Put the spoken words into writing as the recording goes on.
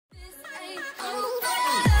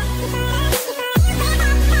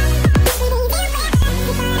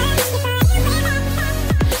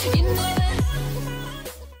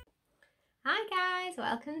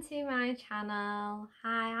channel.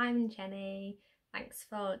 Hi, I'm Jenny. Thanks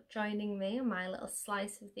for joining me on my little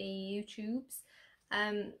slice of the YouTubes.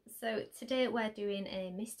 So today we're doing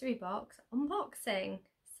a mystery box unboxing.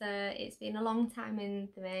 So it's been a long time in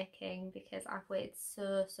the making because I've waited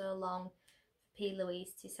so long for Beauty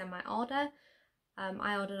Plouise to send my order.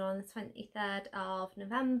 I ordered on the 23rd of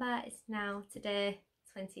November. It's now today,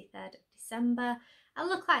 23rd of December. I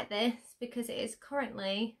look like this because it is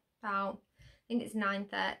currently about, I think it's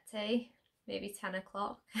 9:30, maybe 10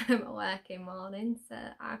 o'clock. I'm at work in morning, so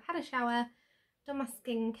I've had a shower, done my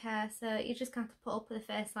skincare, so you just have to put up with a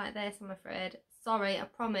face like this, I'm afraid. Sorry, I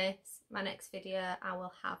promise my next video I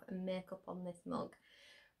will have a makeup on this mug.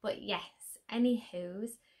 But yes,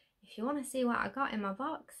 anywho's, if you want to see what I got in my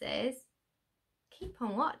boxes, keep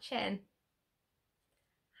on watching.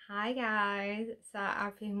 Hi guys, so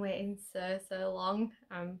I've been waiting so long.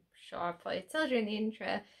 I'm sure I probably told you in the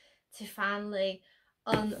intro to finally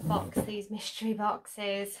unbox these mystery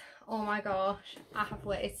boxes. Oh my gosh, I have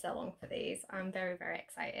waited so long for these. I'm very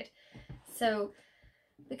excited. So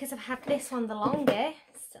because I've had this one the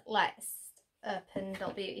longest, let's open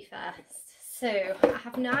Doll Beauty first. So I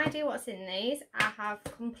have no idea what's in these. I have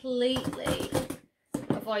completely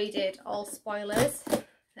avoided all spoilers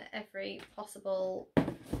at every possible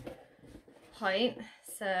point.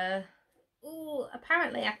 So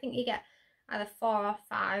apparently I think you get either 4 or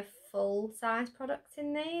 5 full size products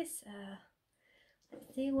in these. So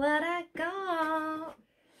let's see what I got.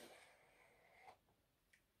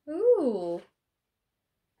 Ooh,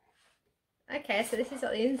 okay, so this is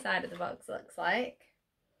what the inside of the box looks like.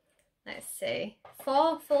 Let's see,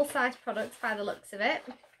 4 full size products by the looks of it.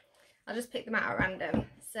 I'll just pick them out at random.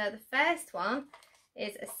 So the first one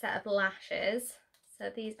is a set of lashes. So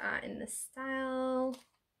these are in the style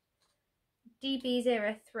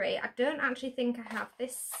DB03. I don't actually think I have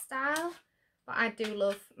this style, but I do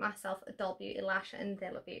love myself a Doll Beauty lash and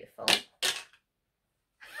they look beautiful.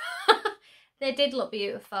 They did look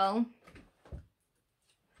beautiful.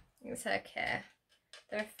 It's okay.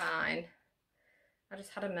 They're fine. I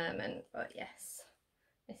just had a moment, but yes.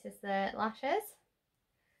 This is the lashes.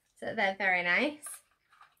 So they're very nice.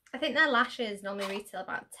 I think their lashes normally retail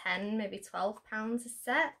about 10, maybe £12 a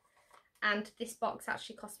set. And this box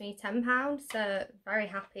actually cost me £10, so very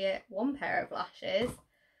happy at 1 pair of lashes.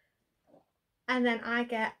 And then I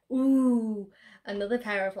get, another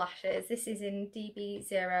pair of lashes. This is in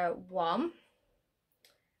DB01.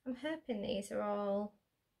 I'm hoping these are all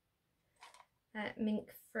mink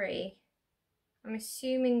free. I'm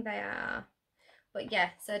assuming they are. But yeah,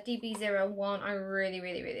 so DB01, I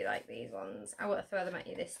really like these ones. I won't throw them at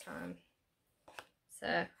you this time.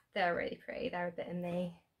 So they're really pretty. They're a bit of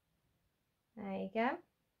me. There you go.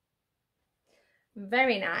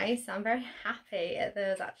 Very nice. I'm very happy at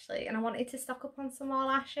those actually. And I wanted to stock up on some more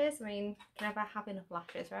lashes. I mean, you can never have enough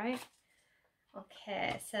lashes, right?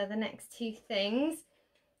 Okay, so the next 2 things.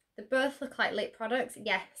 They both look like lip products.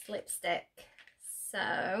 Yes, lipstick.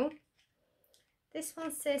 So this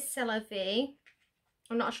one says C'est La Vie.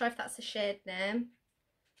 I'm not sure if that's a shade name.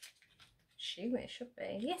 Assume it should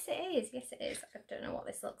be. Yes, it is. Yes, it is. I don't know what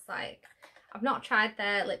this looks like. I've not tried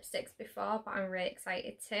their lipsticks before, but I'm really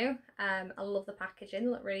excited to. I love the packaging. They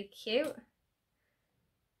look really cute.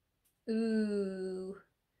 Ooh,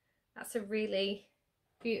 that's a really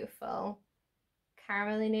beautiful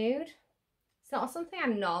caramelly nude. It's not something I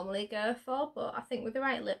normally go for, but I think with the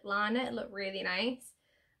right lip liner, it looked really nice.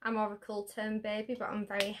 I'm more of a cool tone baby, but I'm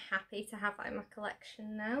very happy to have that in my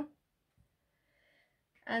collection now.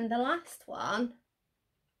 And the last one,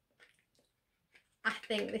 I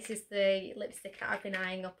think this is the lipstick that I've been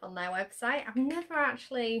eyeing up on their website. I've never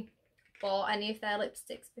actually bought any of their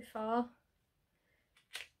lipsticks before,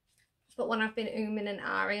 but when I've been ooming and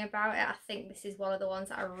ahhing about it, I think this is one of the ones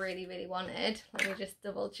that I really wanted. Let me just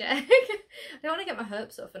double check. I don't want to get my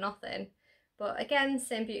hopes up for nothing. But again,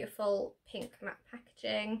 same beautiful pink matte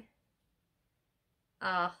packaging.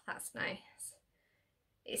 Oh, that's nice.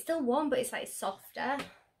 It's still warm, but it's like softer.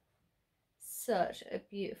 Such a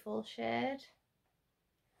beautiful shade.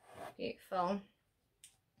 Beautiful.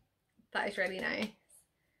 That is really nice.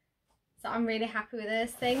 So I'm really happy with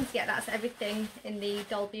those things. Yeah, that's everything in the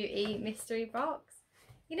Doll Beauty mystery box.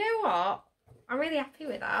 You know what? I'm really happy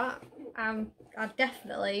with that. I'll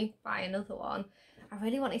definitely buy another one. I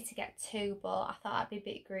really wanted to get 2, but I thought I'd be a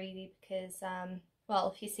bit greedy because,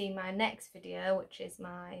 well, if you see my next video, which is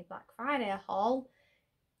my Black Friday haul,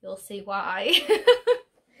 you'll see why.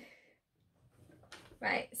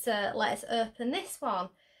 Right, so let's open this one.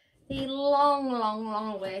 The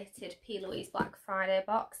long awaited Beauty Plouise Black Friday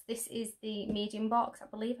box. This is the medium box. I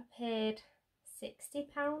believe I paid £60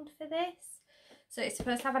 for this. So it's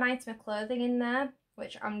supposed to have an item of clothing in there,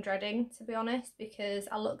 which I'm dreading, to be honest, because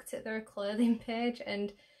I looked at their clothing page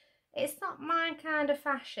and it's not my kind of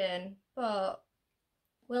fashion, but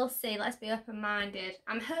we'll see. Let's be open-minded.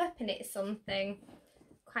 I'm hoping it's something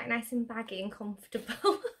quite nice and baggy and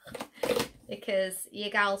comfortable because your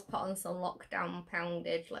gal's put on some lockdown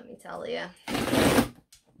poundage, let me tell you.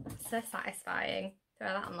 So satisfying. Throw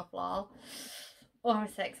that on the floor. Oh, I'm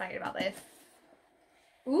so excited about this.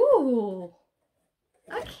 Ooh,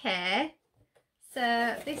 okay.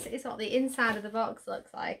 So this is what the inside of the box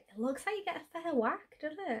looks like. It looks like you get a fair whack,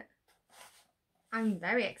 doesn't it? I'm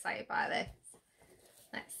very excited by this.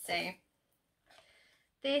 Let's see.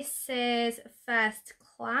 This is first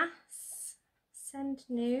class. Send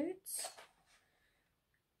nudes.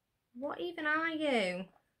 What even are you?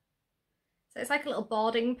 So it's like a little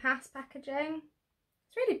boarding pass packaging.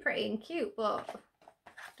 It's really pretty and cute, but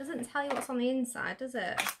it doesn't tell you what's on the inside, does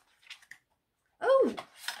it? Oh!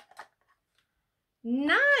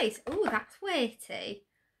 Nice! Oh, that's weighty.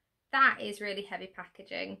 That is really heavy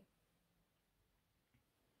packaging.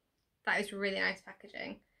 That is really nice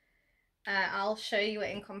packaging. I'll show you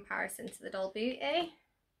it in comparison to the Doll Beauty.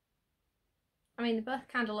 I mean, they both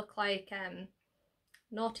kind of look like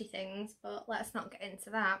naughty things, but let's not get into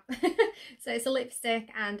that. So it's a lipstick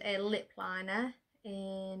and a lip liner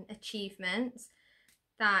in Achievements.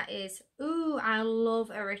 That is, ooh, I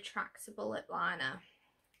love a retractable lip liner.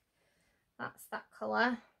 That's that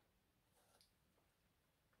colour.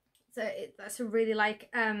 So that's a really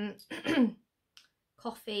like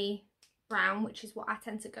coffee brown, which is what I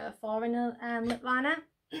tend to go for in a lip liner.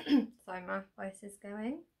 Sorry, my voice is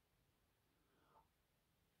going.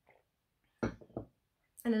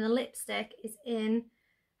 And then the lipstick is in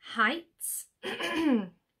Heights.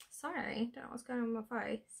 Sorry, don't know what's going on with my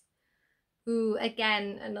voice. Ooh,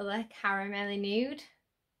 again, another caramelly nude.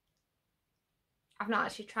 I've not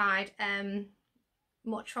actually tried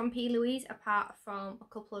much from Beauty Plouise apart from a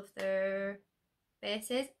couple of their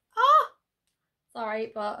bases. Oh!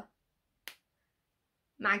 Sorry, but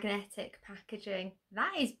magnetic packaging.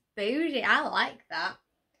 That is bougie. I like that.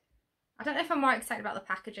 I don't know if I'm more excited about the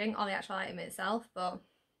packaging or the actual item itself, but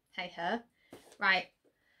hey ho. Right,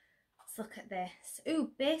 let's look at this.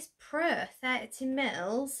 Ooh, Base Pro 30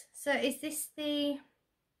 mils. So is this the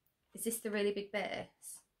really big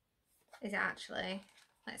base? Is it actually?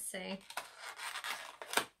 Let's see.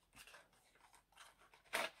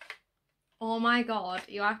 Oh my god,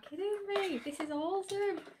 you are kidding me. This is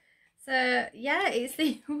awesome. So yeah, it's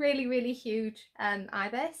the really, really huge eye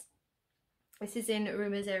base. This is in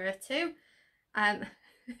Rumour 02.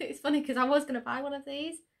 It's funny because I was going to buy one of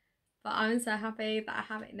these, but I'm so happy that I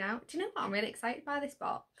have it now. Do you know what? I'm really excited by this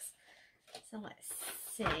box. So let's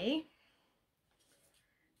see.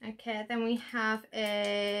 Okay, then we have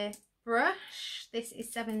a brush. This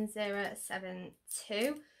is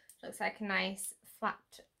 7072. Looks like a nice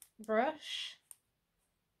flat brush.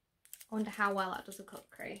 I wonder how well that does a cut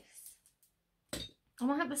crease. Oh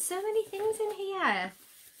my god, there's so many things in here.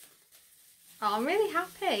 Oh, I'm really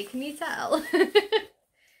happy. Can you tell? Ooh,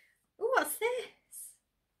 what's this?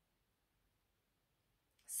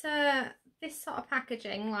 So this sort of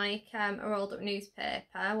packaging, like a rolled up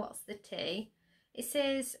newspaper. What's the T? It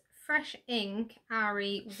says Fresh Ink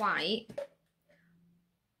RE White.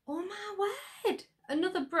 Oh my word!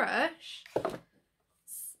 Another brush.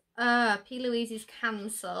 Beauty Plouise is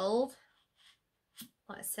cancelled.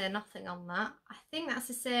 Let's say nothing on that. I think that's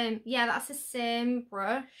the same. Yeah, that's the same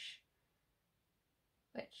brush.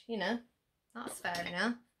 Which, you know, that's fair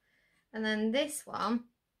enough. And then this one.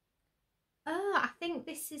 Oh, I think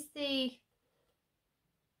this is the...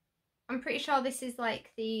 I'm pretty sure this is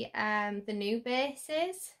like the new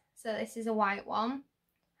bases. So this is a white one.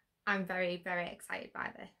 I'm very, very excited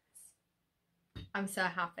by this. I'm so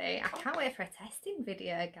happy. I can't wait for a testing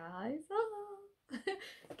video, guys. Oh.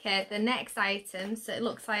 Okay, the next item. So it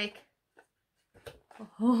looks like...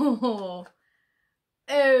 Oh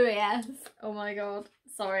yes. Oh my god.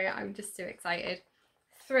 Sorry, I'm just too excited.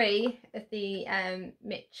 3 of the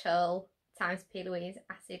Mitchell times Beauty Plouise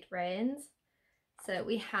Acid Rains. So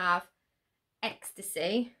we have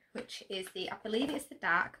Ecstasy, which is the, I believe it's the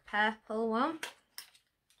dark purple one.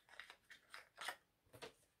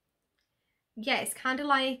 Yeah, it's kind of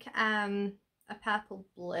like a purple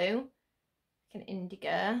blue, like an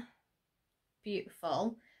indigo.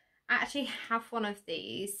 Beautiful. I actually have one of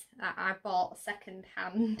these that I bought second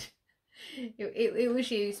hand. It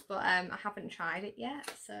was used, but I haven't tried it yet,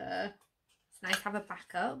 so it's nice to have a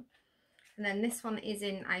backup. And then this one is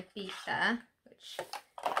in Ibiza, which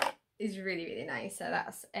is really, really nice. So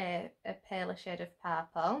that's a paler shade of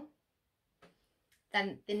purple.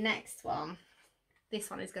 Then the next one this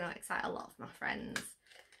one is going to excite a lot of my friends,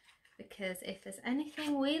 because if there's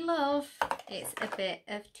anything we love, it's a bit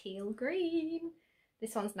of teal green.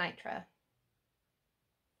 This one's Nitro.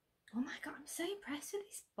 Oh my god, I'm so impressed with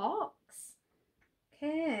this box.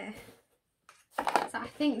 Okay, so I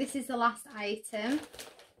think this is the last item.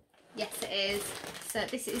 Yes, it is. So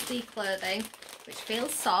this is the clothing, which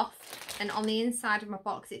feels soft, and on the inside of my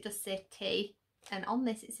box it does say T, and on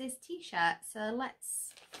this it says t-shirt. So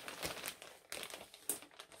let's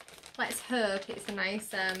hope it's a nice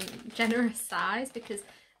generous size, because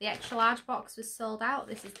the extra large box was sold out.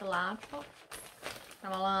 This is the large box.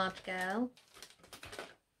 I'm a large girl.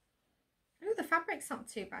 Oh, the fabric's not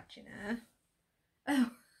too bad, you know.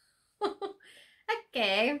 Oh,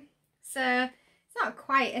 okay. So it's not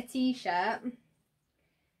quite a t-shirt.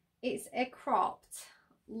 It's a cropped,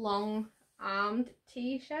 long-armed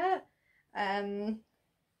t-shirt. I'm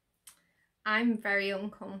very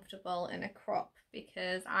uncomfortable in a crop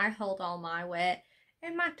because I hold all my weight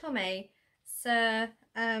in my tummy. So,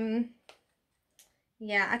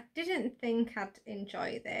 yeah, I didn't think I'd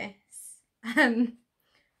enjoy this.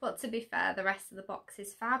 But to be fair, the rest of the box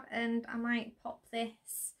is fab, and I might pop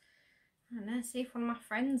this, I don't know, see if one of my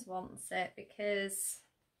friends wants it, because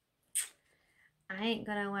I ain't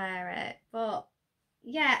gonna wear it. But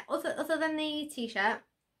yeah, other than the t-shirt,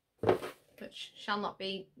 which shall not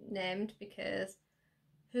be named, because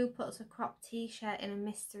who puts a cropped t-shirt in a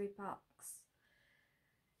mystery box?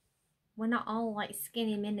 We're not all like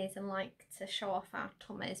skinny minis and like to show off our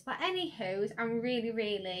tummies. But anywho, I'm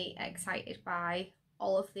really excited by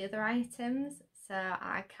all of the other items, so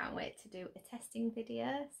I can't wait to do a testing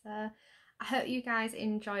video. So I hope you guys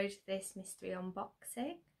enjoyed this mystery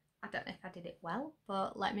unboxing. I don't know if I did it well,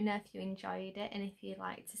 but let me know if you enjoyed it and if you'd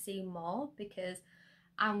like to see more, because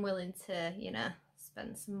I'm willing to, you know,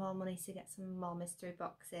 spend some more money to get some more mystery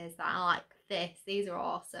boxes that are like this. These are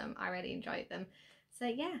awesome. I really enjoyed them. So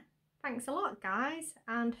yeah, thanks a lot guys,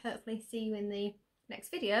 and hopefully see you in the next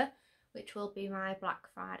video, which will be my Black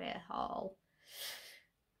Friday haul.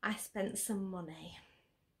 I spent some money.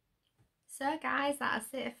 So guys,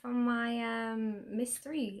 that's it from my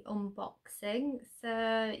mystery unboxing.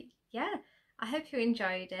 So yeah, I hope you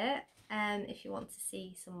enjoyed it. If you want to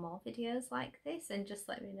see some more videos like this, then just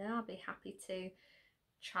let me know. I'll be happy to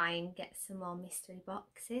try and get some more mystery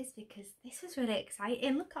boxes, because this was really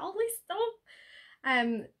exciting. Look at all this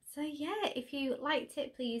stuff. So yeah, if you liked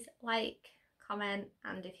it, please like, comment,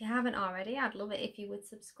 and if you haven't already, I'd love it if you would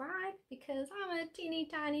subscribe, because I'm a teeny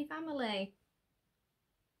tiny family.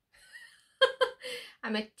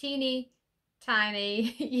 I'm a teeny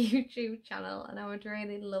tiny YouTube channel, and I would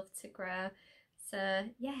really love to grow. So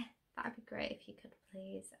yeah, that'd be great if you could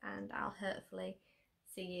please, and I'll hopefully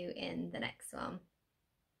see you in the next one.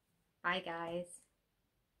 Bye guys.